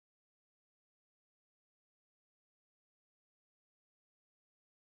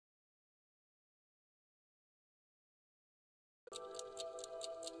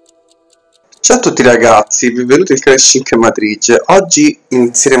Ciao a tutti ragazzi, benvenuti al Crashing Matrice. Oggi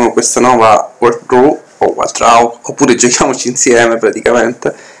inizieremo questa nuova walkthrough o walkthrough, oppure giochiamoci insieme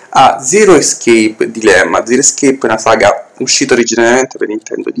praticamente a Zero Escape Dilemma. Zero Escape è una saga uscita originariamente per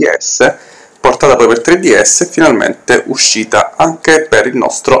Nintendo DS, portata poi per 3DS e finalmente uscita anche per il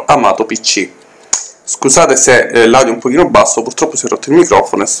nostro amato PC. Scusate se l'audio è un pochino basso, purtroppo si è rotto il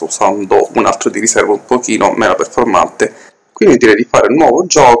microfono e sto usando un altro di riserva un pochino meno performante. Quindi direi di fare un nuovo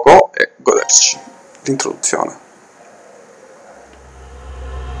gioco e goderci l'introduzione.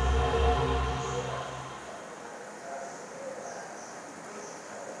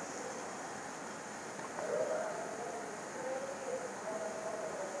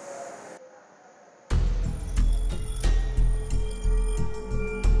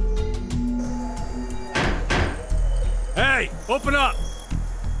 Hey, open up!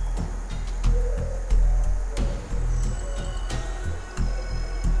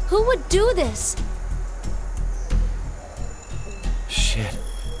 Who would do this? Shit.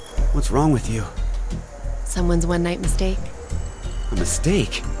 What's wrong with you? Someone's one-night mistake? A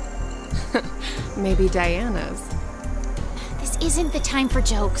mistake? Maybe Diana's. This isn't the time for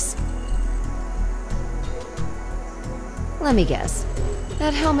jokes. Let me guess.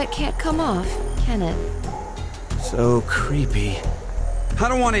 That helmet can't come off, can it? So creepy. I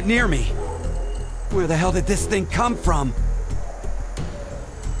don't want it near me. Where the hell did this thing come from?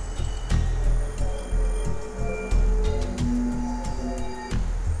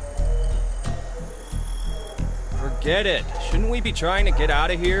 Forget it. Shouldn't we be trying to get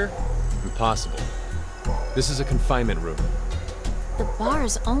out of here? Impossible. This is a confinement room. The bar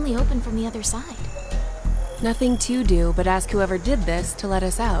is only open from the other side. Nothing to do but ask whoever did this to let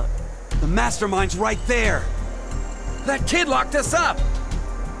us out. The mastermind's right there. That kid locked us up!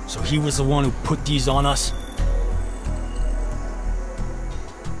 So he was the one who put these on us?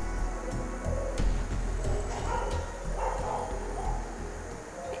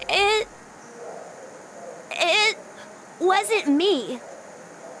 It wasn't me.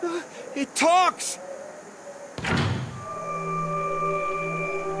 It talks!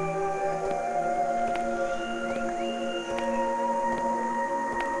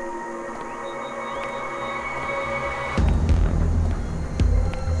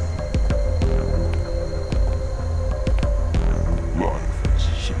 Life is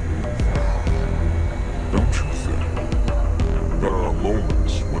simple. Don't you think? There are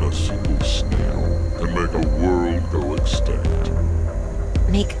moments when a single snail can make a world go extinct.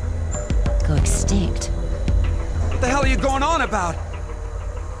 Go extinct. What the hell are you going on about?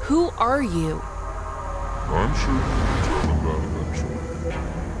 Who are you? I'm sure you'll determine that eventually.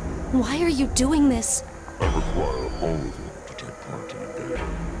 Why are you doing this? I require all of you to take part in a game.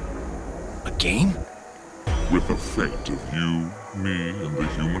 A game? With the fate of you, me, and the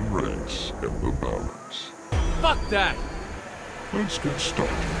human race in the balance. Fuck that! Let's get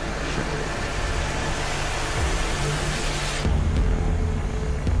started, shall we?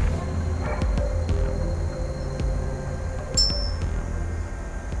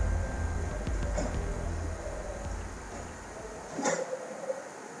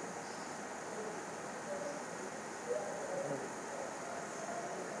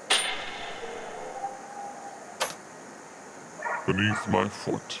 Beneath my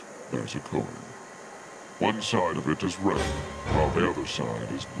foot, there's a coin. One side of it is red, while the other side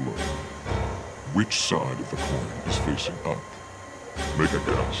is blue. Which side of the coin is facing up? Make a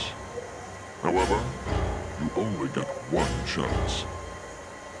guess. However, you only get one chance.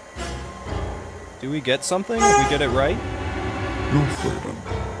 Do we get something if we get it right? No, Freydin.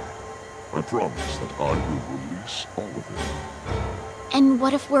 I promise that I will release all of you. And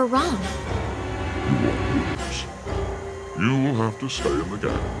what if we're wrong? You won't lose. You'll have to stay in the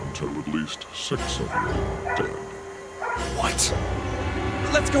game until at least 6 of you are dead. What?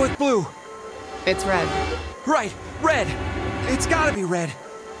 Let's go with blue. It's red. Right, red. It's gotta be red.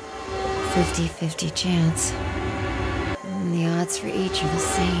 50-50 chance. And the odds for each are the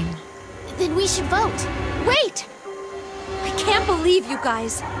same. Then we should vote. Wait! I can't believe you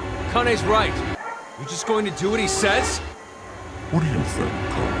guys. Kane's right. We're just going to do what he says? What do you think,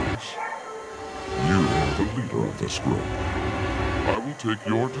 Carlos? You are the leader of this group. I will take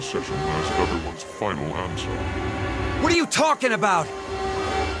your decision as everyone's final answer. What are you talking about?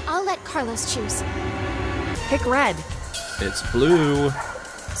 I'll let Carlos choose. Pick red. It's blue.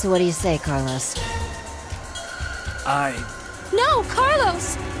 So what do you say, Carlos? No,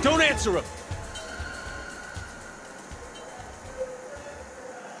 Carlos! Don't answer him!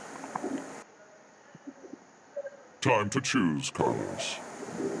 Time to choose, Carlos.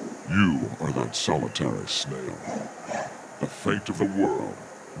 You are that solitary snail. The fate of the world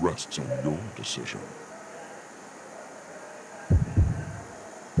rests on your decision.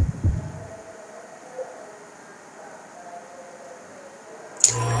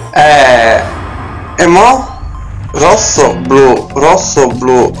 E mo? Rosso, blu,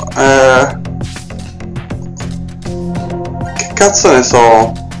 che cazzo ne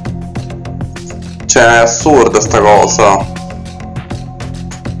so? Cioè, è assurda sta cosa.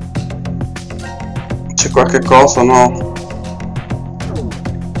 C'è qualche cosa, no?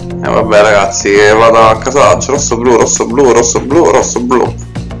 Vabbè ragazzi, vado a casaccio. Rosso, blu, rosso, blu, rosso, blu, rosso, blu.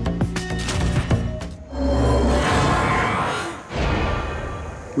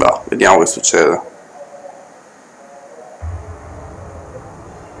 Beh, vediamo che succede.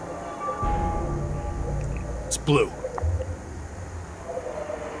 It's blue.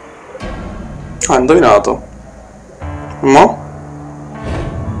 Ah, indovinato. Mo?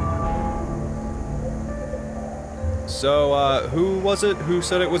 So, who was it who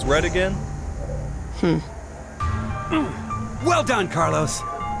said it was red again? Well done, Carlos.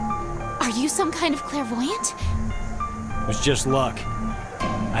 Are you some kind of clairvoyant? It was just luck.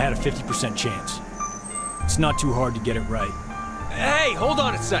 I had a 50% chance. It's not too hard to get it right. Hey, hold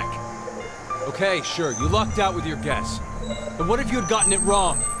on a sec. Okay, sure, you lucked out with your guess. But what if you had gotten it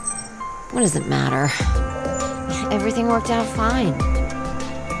wrong? What does it matter? Everything worked out fine.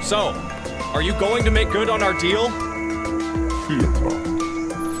 So, are you going to make good on our deal? Fear not.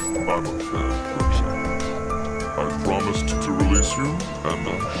 I'm a fair person. I promised to release you, and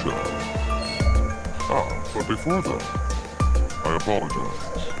I shall. Ah, but before that, I apologize,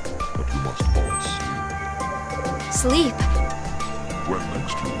 but you must all sleep. Sleep? When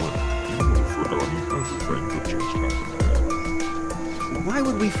next you wake, you will have forgotten everything that just happened. Why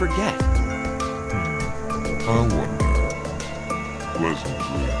would we forget? I wonder. Pleasant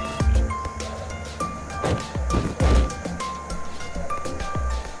dreams.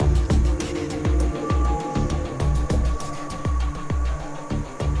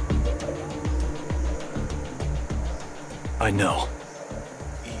 I know.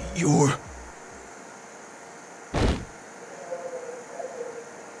 You're...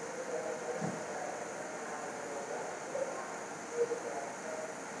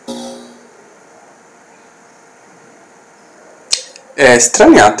 È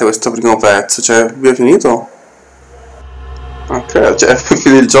straniante questo primo pezzo, cioè, abbiamo finito? Non credo, cioè,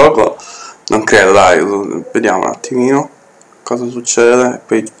 finito il gioco? Non credo, dai, vediamo un attimino cosa succede,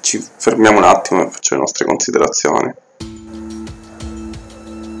 poi ci fermiamo un attimo e facciamo le nostre considerazioni.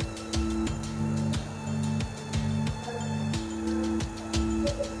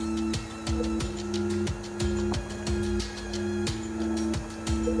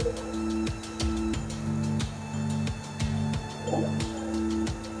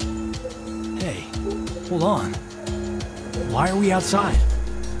 Hey, hold on. Why are we outside?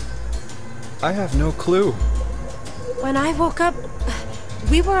 I have no clue. When I woke up,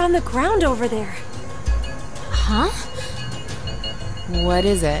 we were on the ground over there. Huh? What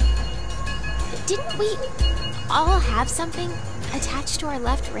is it? Didn't we all have something attached to our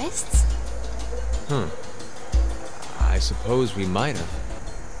left wrists? I suppose we might have.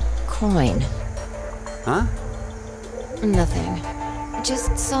 Coin. Huh? Nothing.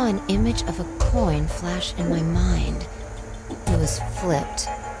 Just saw an image of a coin flash in my mind. It was flipped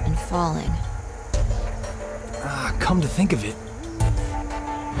and falling. Ah, come to think of it.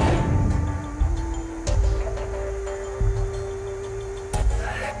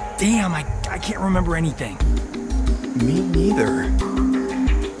 Damn, I can't remember anything. Me neither.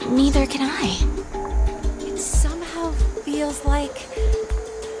 Neither can I. It somehow feels like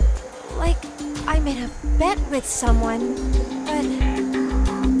I'm in a bet with someone, but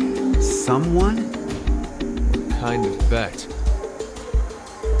Someone? What kind of bet?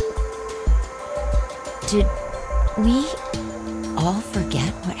 Did we all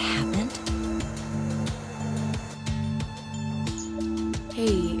forget what happened?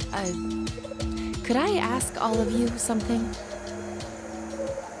 hey, could I ask all of you something?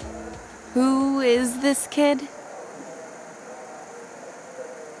 Who is this kid?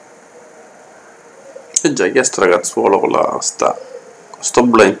 Ho già chiesto ragazzuolo con sto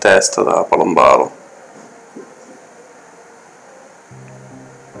blu in testa da palombaro.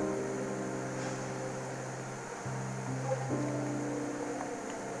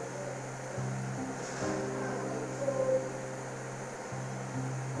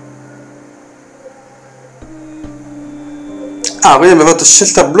 Ah, quindi abbiamo fatto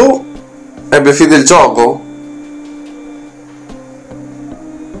scelta blu e abbiamo finito il gioco?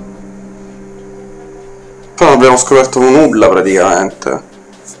 Però non abbiamo scoperto nulla praticamente.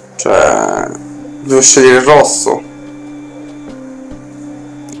 Cioè, devo scegliere il rosso.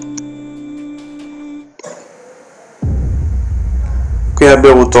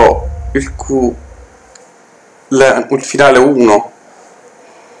 abbiamo avuto il finale 1,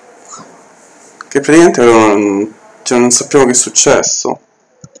 che praticamente non sappiamo che è successo.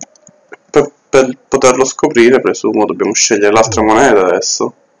 Per poterlo scoprire, presumo, dobbiamo scegliere l'altra moneta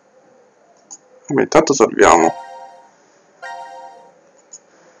adesso. Ma intanto salviamo.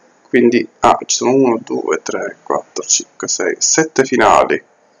 Quindi, ci sono 1, 2, 3, 4, 5, 6, 7 finali.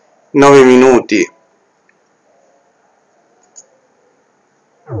 9 minuti.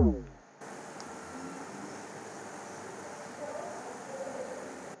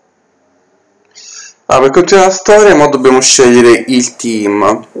 Per continuare la storia, ora dobbiamo scegliere il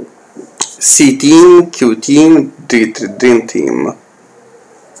team. C-Team, Q-Team, Dream Team.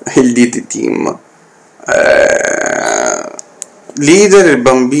 Il DD Team. Leader, il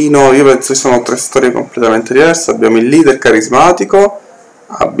bambino, io penso che sono 3 storie completamente diverse. Abbiamo il leader carismatico,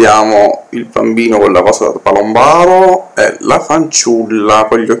 abbiamo il bambino con la cosa da palombaro e la fanciulla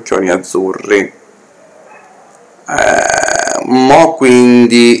con gli occhioni azzurri. Mo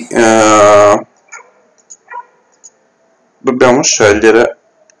quindi dobbiamo scegliere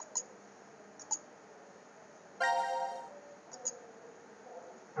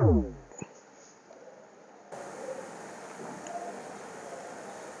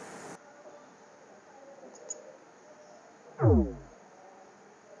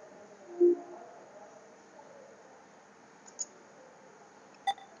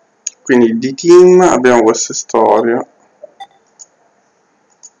quindi di team. Abbiamo queste storie.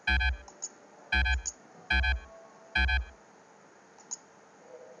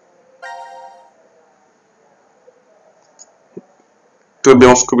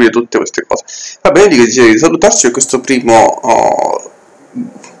 Dobbiamo scoprire tutte queste cose. Va bene, dico di salutarci per questo primo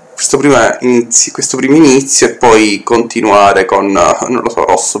inizio e poi continuare con, non lo so,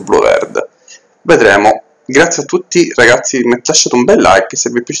 rosso, blu, verde. Vedremo. Grazie a tutti ragazzi, lasciate un bel like se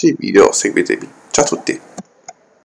vi è piaciuto il video, seguitemi. Ciao a tutti.